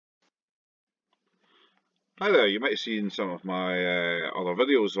Hi there, you might have seen some of my other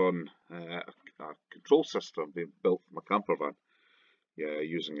videos on a control system being built for my camper van, yeah,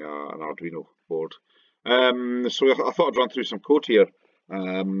 using an Arduino board. So I thought I'd run through some code here.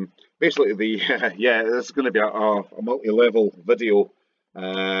 Basically, yeah, this is going to be a multi-level video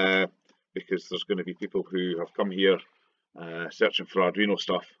because there's going to be people who have come here searching for Arduino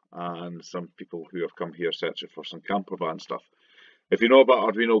stuff, and some people who have come here searching for some camper van stuff. If you know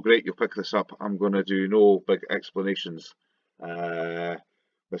about Arduino, great, you'll pick this up. I'm going to do no big explanations. Uh,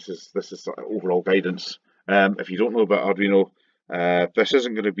 this is sort of overall guidance. If you don't know about Arduino, this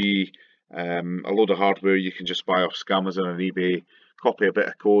isn't going to be a load of hardware you can just buy off Amazon and eBay, copy a bit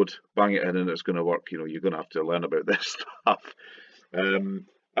of code, bang it in, and it's going to work. You know, you're going to have to learn about this stuff. I'm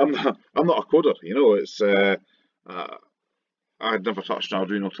not a coder. You know, I'd never touched an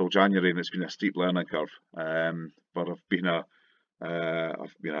Arduino till January, and it's been a steep learning curve. But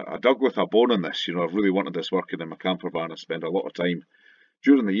I dug with a bone on this. You know, I've really wanted this working in my camper van. I spend a lot of time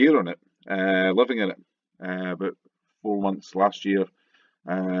during the year on it, living in it. About 4 months last year,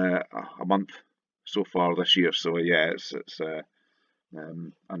 a month so far this year. So yeah,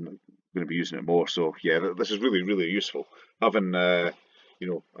 I'm going to be using it more. So yeah, this is really useful. Having a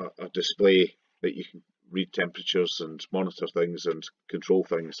display that you can read temperatures and monitor things and control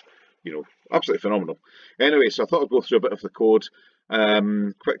things, you know, absolutely phenomenal. Anyway, so I thought I'd go through a bit of the code.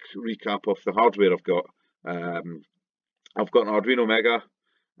 Quick recap of the hardware I've got. I've got an Arduino Mega,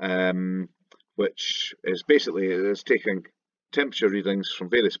 which is basically taking temperature readings from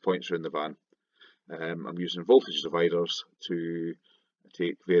various points around the van. I'm using voltage dividers to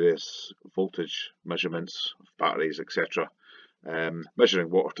take various voltage measurements of batteries, etc.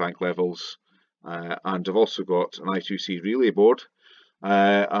 Measuring water tank levels, and I've also got an I2C relay board.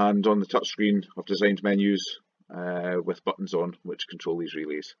 And on the touchscreen, I've designed menus with buttons on which control these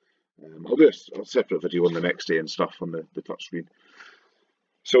relays. I'll do a separate video on the next day and stuff on the touchscreen.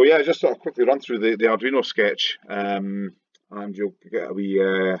 So yeah, just sort of quickly run through the Arduino sketch, and you'll get a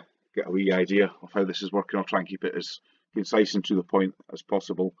wee idea of how this is working. I'll try and keep it as concise and to the point as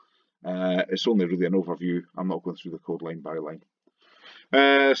possible. It's only really an overview. I'm not going through the code line by line.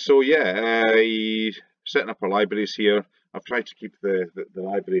 So yeah, setting up our libraries here. I've tried to keep the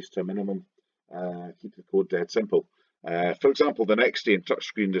libraries to a minimum, keep the code dead simple. For example, the next day in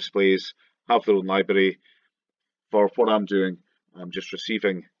touchscreen displays have their own library. For what I'm doing, I'm just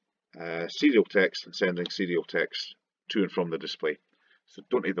receiving serial text and sending serial text to and from the display. So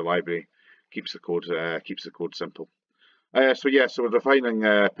don't need the library. Keeps the code simple. So yeah, so we're defining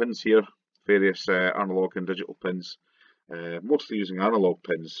pins here, various analog and digital pins. Mostly using analog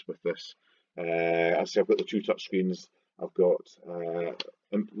pins with this. As I say, I've got the two touch screens. I've got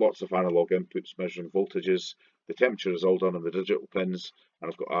lots of analog inputs measuring voltages. The temperature is all done on the digital pins, and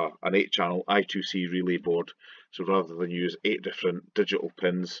I've got an 8-channel I2C relay board. So rather than use 8 different digital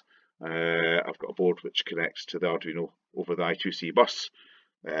pins, I've got a board which connects to the Arduino over the I2C bus.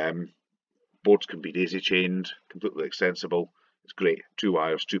 Boards can be daisy chained, completely extensible. It's great. 2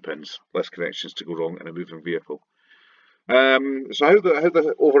 wires, 2 pins, less connections to go wrong in a moving vehicle. So how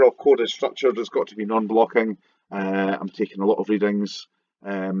the overall code is structured, it's got to be non-blocking. I'm taking a lot of readings,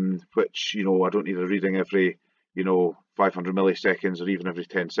 which, you know, I don't need a reading every, 500 milliseconds or even every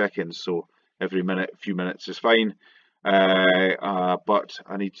 10 seconds. So every few minutes is fine. But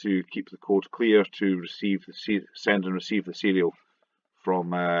I need to keep the code clear to send and receive the serial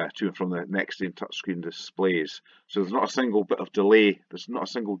from to and from the next in touchscreen displays. So there's not a single bit of delay. There's not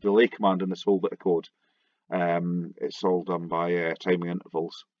a single delay command in this whole bit of code. It's all done by timing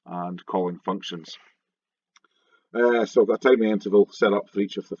intervals and calling functions. So I've got a timing interval set up for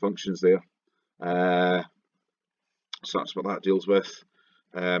each of the functions there. So that's what that deals with.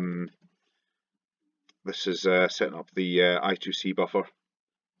 This is setting up the I2C buffer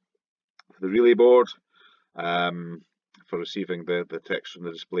for the relay board for receiving the text from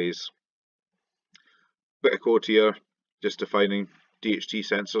the displays. Bit of code here, just defining DHT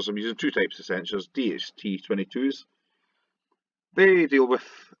sensors. I'm using 2 types of sensors, DHT22s. They deal with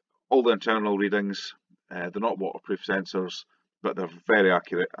all the internal readings. They're not waterproof sensors, but they're very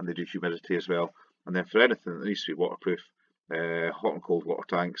accurate, and they do humidity as well. And then for anything that needs to be waterproof, hot and cold water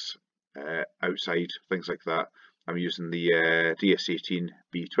tanks, outside, things like that, I'm using the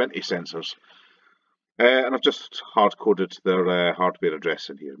DS18B20 sensors. And I've just hard-coded their hardware address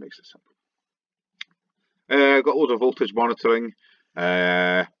in here, makes it simple. I've got a load of voltage monitoring.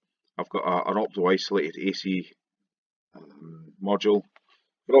 I've got an opto-isolated AC module.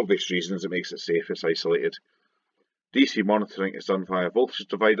 For obvious reasons, it makes it safe, it's isolated. DC monitoring is done via voltage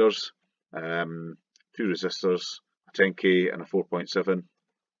dividers, 2 resistors, a 10K and a 4.7.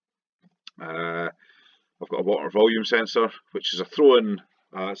 I've got a water volume sensor, which is a throw-in,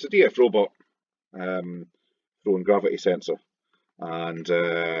 it's a DF robot throw-in gravity sensor, and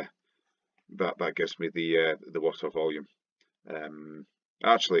that gives me the water volume.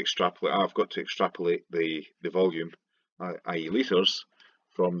 I've got to extrapolate the volume, i.e. litres,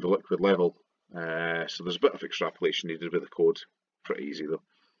 from the liquid level. So there's a bit of extrapolation needed with the code. Pretty easy though.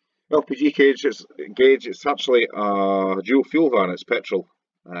 LPG gauge, it's actually a dual fuel van, it's petrol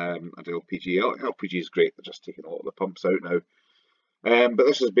and LPG. LPG is great, they're just taking a lot of the pumps out now. But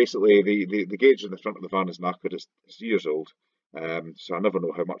this is basically, the gauge in the front of the van is knackered, it's years old. So I never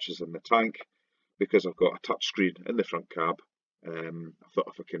know how much is in the tank because I've got a touch screen in the front cab. I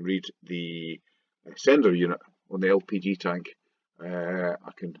thought if I can read the sender unit on the LPG tank,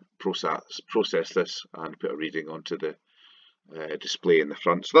 I can process this and put a reading onto the display in the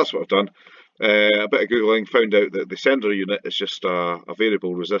front. So that's what I've done. A bit of googling, found out that the sender unit is just a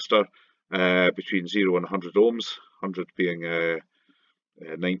variable resistor between 0 and 100 ohms, 100 being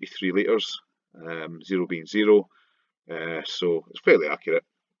 93 litres, 0 being 0, so it's fairly accurate.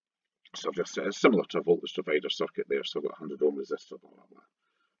 So I've just it's similar to a voltage divider circuit there, so I've got 100 ohm resistor, blah, blah, blah,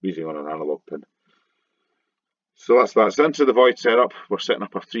 reading on an analog pin. So that's that. So into the void setup, we're setting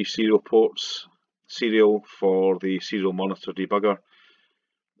up our 3 serial ports, serial for the serial monitor debugger.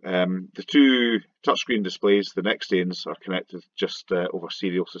 The 2 touchscreen displays, the next lanes, are connected just over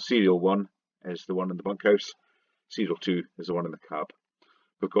serial. So serial 1 is the one in the bunkhouse, serial 2 is the one in the cab.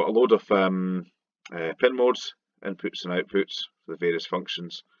 We've got a load of pin modes, inputs and outputs for the various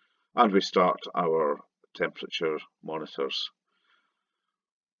functions, and we start our temperature monitors.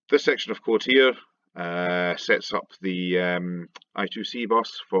 This section of code here sets up the I2C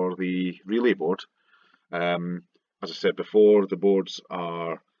bus for the relay board. As I said before, the boards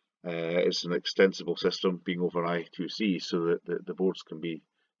are it's an extensible system being over I2C, so that the boards can be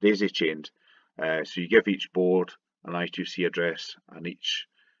daisy chained. So you give each board an I2C address, and each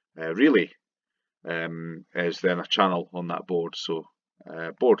relay is then a channel on that board. So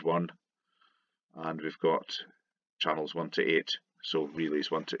board 1, and we've got channels 1 to 8, so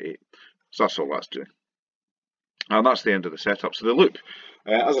relays 1 to 8. So that's all that's doing. And that's the end of the setup. So the loop,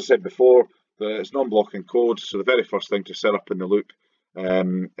 as I said before, it's non-blocking code, so the very first thing to set up in the loop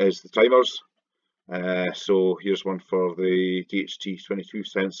is the timers. So here's one for the DHT22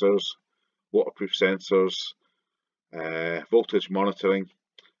 sensors, waterproof sensors, voltage monitoring,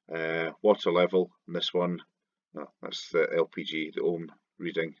 water level, and this one, that's the LPG, the ohm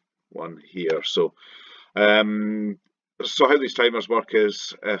reading one here. So how these timers work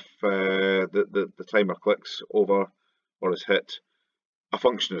is if the timer clicks over or is hit, a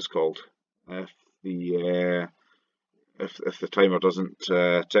function is called. If the timer doesn't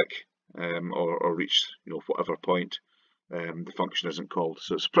tick or reach whatever point, the function isn't called.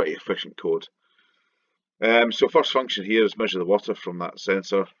 So it's pretty efficient code. So first function here is measure the water from that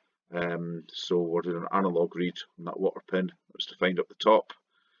sensor. So we're doing an analog read on that water pin. It's defined up the top.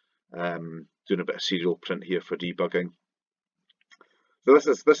 Doing a bit of serial print here for debugging. So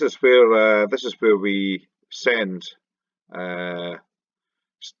this is where we send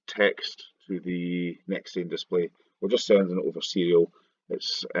text to the next lane display. We're just sending it over serial.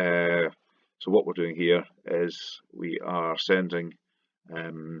 It's so what we're doing here is we are sending.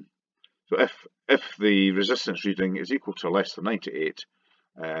 So if the resistance reading is equal to or less than 98,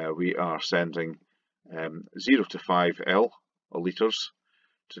 we are sending 0 to 5 L or liters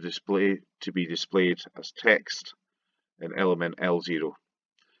to be displayed as text in element L0.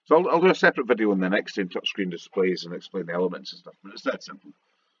 So I'll do a separate video on the next lane touchscreen displays and explain the elements and stuff, but it's that simple.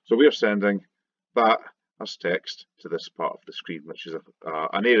 So we're sending that as text to this part of the screen, which is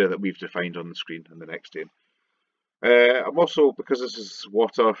an area that we've defined on the screen in the next lane. I'm also, because this is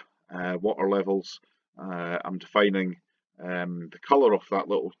water levels, I'm defining the colour of that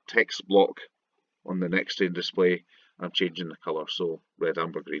little text block on the next lane display. I'm changing the colour, so red,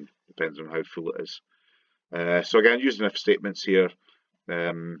 amber, green, depends on how full it is. So again, using if statements here,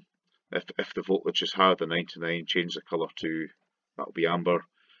 if the voltage is higher than 99, change the colour to, that'll be amber.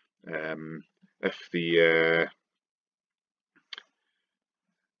 If the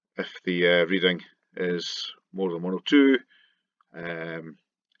reading is more than 102,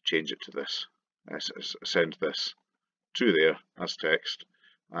 change it to this. Send this to there as text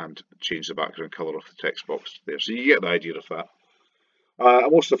and change the background colour of the text box there. So you get the idea of that.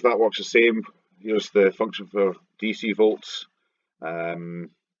 Most of that works the same. Here's the function for DC volts.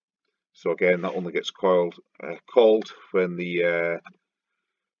 So again, that only gets called when the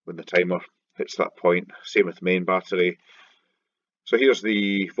timer hits that point. Same with main battery. So here's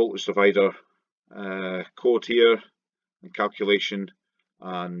the voltage divider code here and calculation,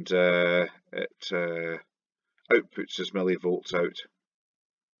 and it outputs as millivolts out,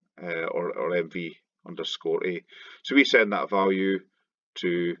 or MV underscore A. So we send that value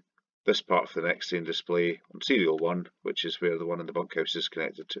to this part of the next in display on serial 1, which is where the one in the bunkhouse is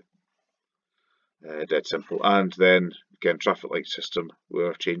connected to. Dead simple. And then again, traffic light system,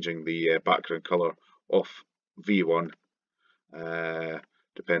 we're changing the background colour of V1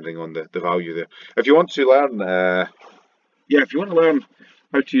 depending on the value there. If you want to learn, if you want to learn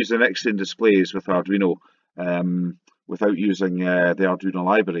how to use the next in displays with Arduino without using the Arduino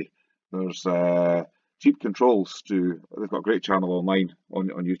library, there's cheap controls to. They've got a great channel online on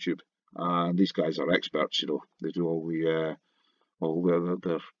YouTube, and these guys are experts. You know, they do all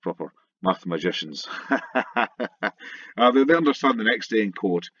they're proper math magicians. They understand the next in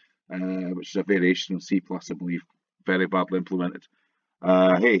code, which is a variation of C++, I believe, very badly implemented.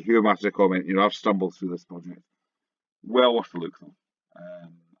 Hey, who am I to comment? You know, I've stumbled through this project. Well worth a look though.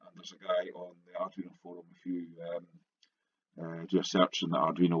 And there's a guy on the Arduino forum. If you do a search in the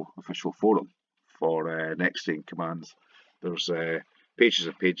Arduino official forum for next in commands, there's pages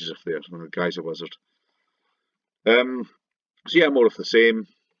and pages of there, and the guy's a wizard. So yeah, more of the same.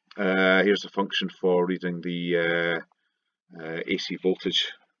 Here's the function for reading the AC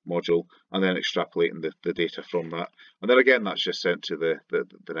voltage module and then extrapolating the data from that. And then again, that's just sent to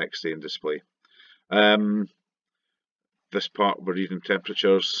the next in display. This part we're reading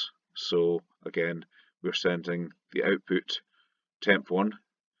temperatures, so again we're sending the output temp1,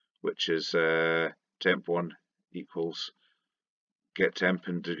 which is temp1 equals get temp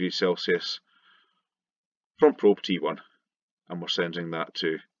in degrees Celsius from probe T1, and we're sending that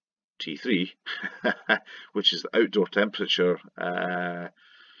to T3, which is the outdoor temperature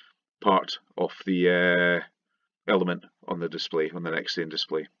part of the element on the display, on the next in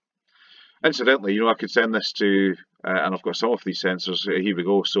display. Incidentally, you know, I could send this to, and I've got some of these sensors, here we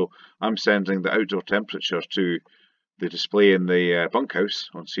go, so I'm sending the outdoor temperature to the display in the bunkhouse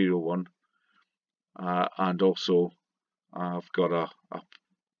on serial 1, and also I've got an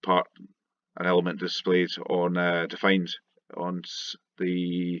element displayed on, defined on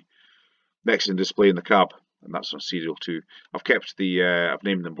the next in display in the cab, and that's on serial 2. I've kept I've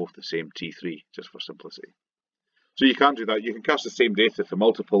named them both the same T3, just for simplicity. So you can do that. You can cast the same data to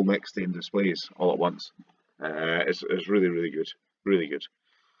multiple next in displays all at once. It's really, really good. Really good.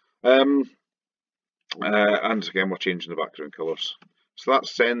 And again, we're changing the background colours. So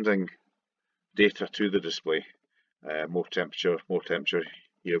that's sending data to the display. More temperature, more temperature.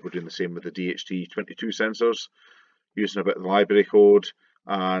 Here we're doing the same with the DHT22 sensors, using a bit of the library code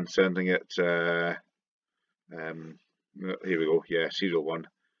and sending it, here we go, yeah, serial 1,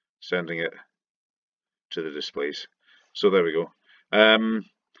 sending it to the displays. So there we go.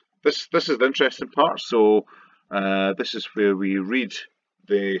 This is the interesting part. So this is where we read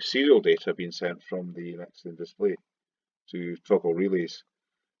the serial data being sent from the next in display to toggle relays.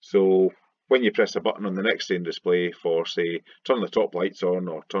 So when you press a button on the next in display for, say, turn the top lights on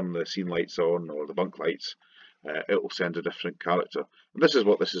or turn the scene lights on or the bunk lights, it will send a different character. And this is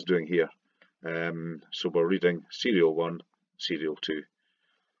what this is doing here. So we're reading serial 1, serial 2.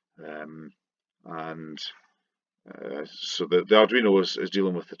 So the Arduino is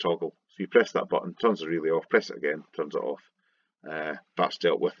dealing with the toggle. So you press that button, turns the relay off, press it again, turns it off. That's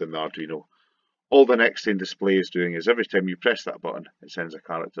dealt with in the Arduino. All the next in display is doing is every time you press that button, it sends a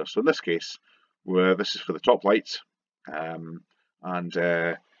character. So in this case, this is for the top lights, and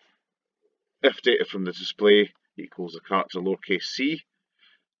if data from the display equals a character lowercase c,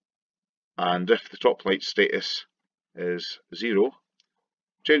 and if the top light status is 0,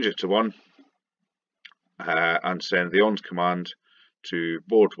 change it to 1, and send the on command to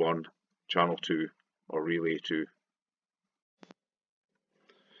board 1, channel 2, or relay 2.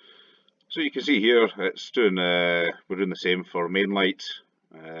 So you can see here it's doing, we're doing the same for main light,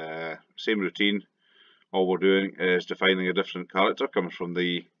 same routine. All we're doing is defining a different character coming from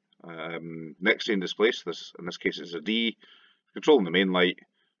the next in display. So in this case it's a D, controlling the main light,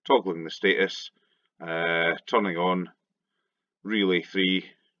 toggling the status, turning on relay 3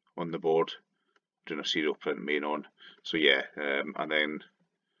 on the board, doing a serial print main on. So yeah, and then,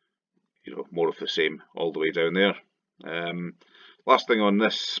 you know, more of the same all the way down there. Last thing on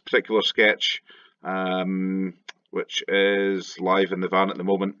this particular sketch, which is live in the van at the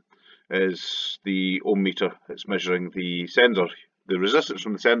moment, is the ohm meter. It's measuring the sender, the resistance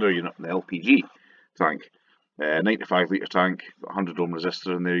from the sender unit in the LPG tank. 95 litre tank, got 100 ohm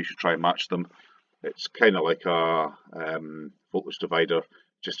resistor in there. You should try and match them. It's kind of like a voltage divider,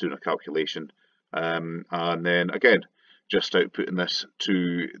 just doing a calculation. And then again, just outputting this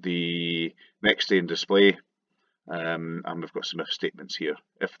to the next in display. And we've got some if statements here.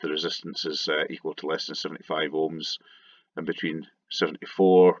 If the resistance is equal to less than 75 ohms and between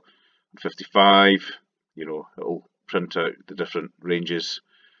 74 and 55, it'll print out the different ranges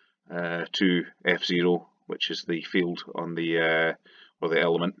to F0, which is the field on the or the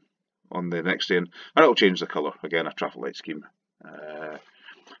element on the next end, and it'll change the colour. Again, a traffic light scheme,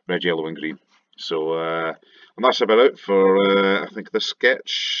 red, yellow, and green. So, and that's about it for I think this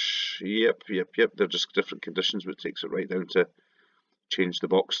sketch. Yep. They're just different conditions, but it takes it right down to change the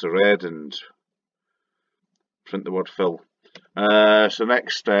box to red and print the word fill. So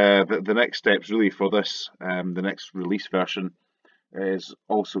next, the next steps really for this, the next release version, is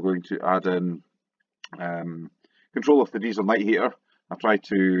also going to add in control of the diesel night heater. I tried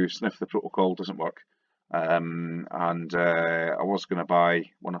to sniff the protocol, doesn't work, and I was going to buy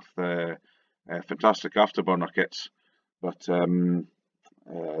one of the fantastic afterburner kits, but they're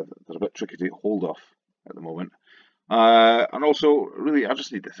a bit tricky to get hold of at the moment. And also, really, I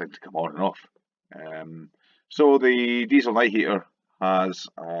just need the thing to come on and off. So the diesel night heater has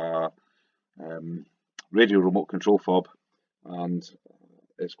a radio remote control fob, and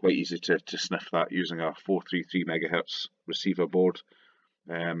it's quite easy to sniff that using a 433 megahertz receiver board.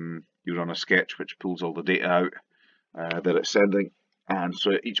 You run a sketch which pulls all the data out that it's sending, and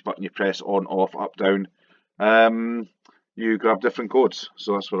so each button you press, on, off, up, down, you grab different codes.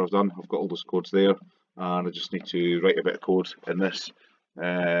 So that's what I've done. I've got all those codes there, and I just need to write a bit of code in this,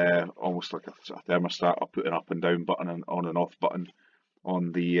 almost like a thermostat. I'll put an up and down button and on and off button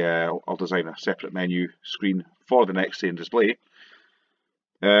on the, I'll design a separate menu screen for the next day display.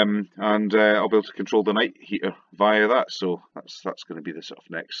 And I'll be able to control the night heater via that. So that's going to be the sort of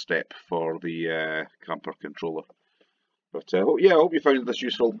next step for the camper controller. But yeah, I hope you found this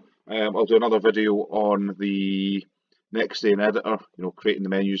useful. I'll do another video on the next day in editor, creating the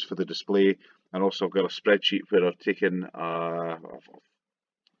menus for the display, and also I've got a spreadsheet where I've taken, I've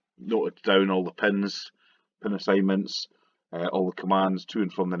noted down all the pin assignments, all the commands to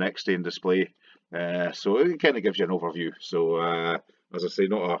and from the next day in display. So it kind of gives you an overview. So as I say,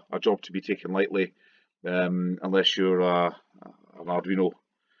 not a job to be taken lightly, unless you're an Arduino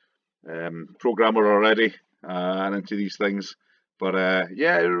programmer already and into these things. But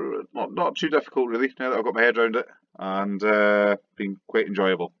yeah, not too difficult really, now that I've got my head around it, and been quite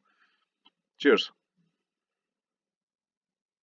enjoyable. Cheers.